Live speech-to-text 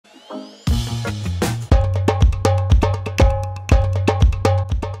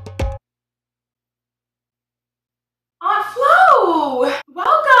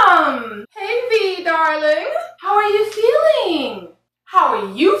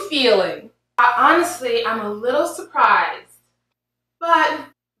you feeling? Honestly, I'm a little surprised, but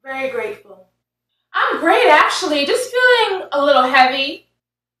very grateful. I'm great, actually. Just feeling a little heavy.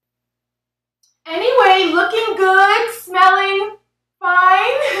 Anyway, looking good, smelling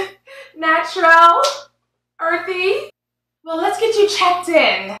fine, natural, earthy. Well, let's get you checked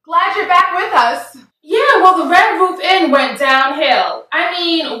in. Glad you're back with us. Yeah, well, the Red Roof Inn went downhill. I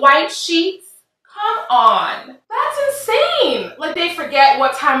mean, white sheets? Come on. That's insane. Like they forget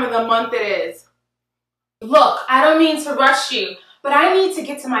what time of the month it is. Look, I don't mean to rush you, but I need to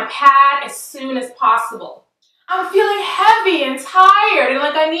get to my pad as soon as possible. I'm feeling heavy and tired and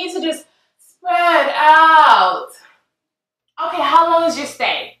like I need to just spread out. Okay, how long is your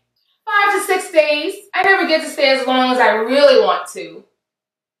stay? 5 to 6 days. I never get to stay as long as I really want to.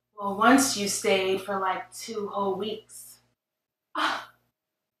 Well, once you stayed for like 2 whole weeks.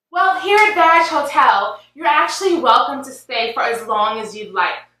 Well, here at Vag Hotel, you're actually welcome to stay for as long as you'd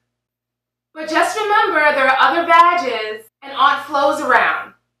like. But just remember, there are other Vages and Aunt Flo's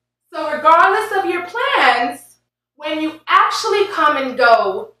around. So regardless of your plans, when you actually come and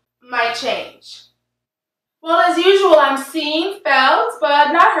go might change. Well, as usual, I'm seen, felt,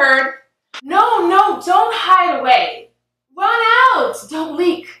 but not heard. No, don't hide away. Run out, don't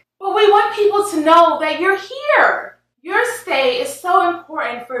leak. But we want people to know that you're here. Your stay is so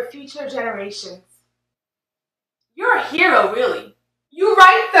important for future generations. You're a hero, really. You're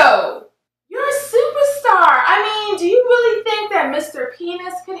right, though. You're a superstar. I mean, do you really think that Mr.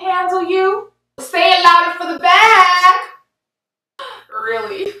 Penis could handle you? Say it louder for the bag.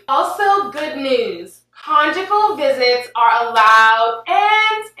 Really. Also, good news. Conjugal visits are allowed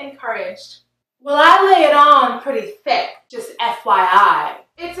and encouraged. Well, I lay it on pretty thick, just FYI.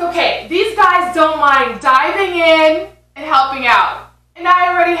 It's okay. These guys don't mind diving in and helping out. And I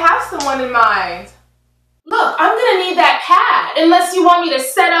already have someone in mind. Look, I'm gonna need that pad, unless you want me to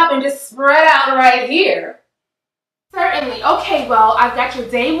set up and just spread out right here. Certainly. Okay, well, I've got your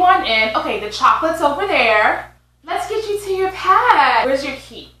day 1 in. Okay, the chocolate's over there. Let's get you to your pad. Where's your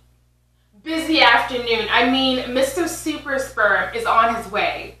key? Busy afternoon. I mean, Mr. Super Sperm is on his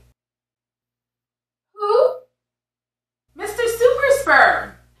way. Who? Mr. Super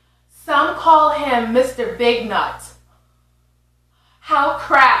Sperm. Some call him Mr. Big Nut. How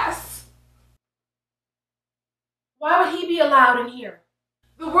crass. Why would he be allowed in here?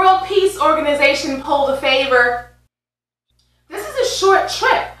 The World Peace Organization pulled a favor. This is a short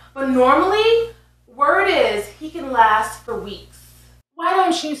trip, but normally, word is he can last for weeks. Why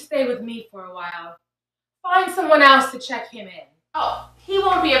don't you stay with me for a while? Find someone else to check him in. Oh, he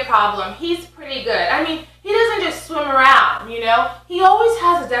won't be a problem. He's pretty good. I mean, he doesn't just swim around, you know? He always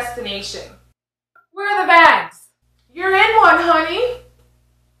has a destination. Where are the bags? You're in one, honey.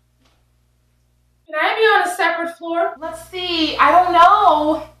 Can I be on a separate floor? Let's see. I don't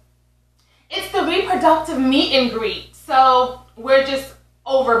know. It's the reproductive meet and greet, so we're just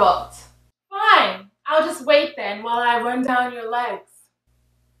overbooked. Fine. I'll just wait then while I run down your legs.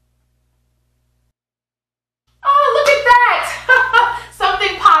 Oh, look at that!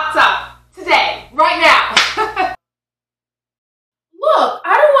 Something popped up today, right now. Look,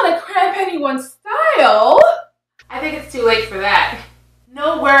 I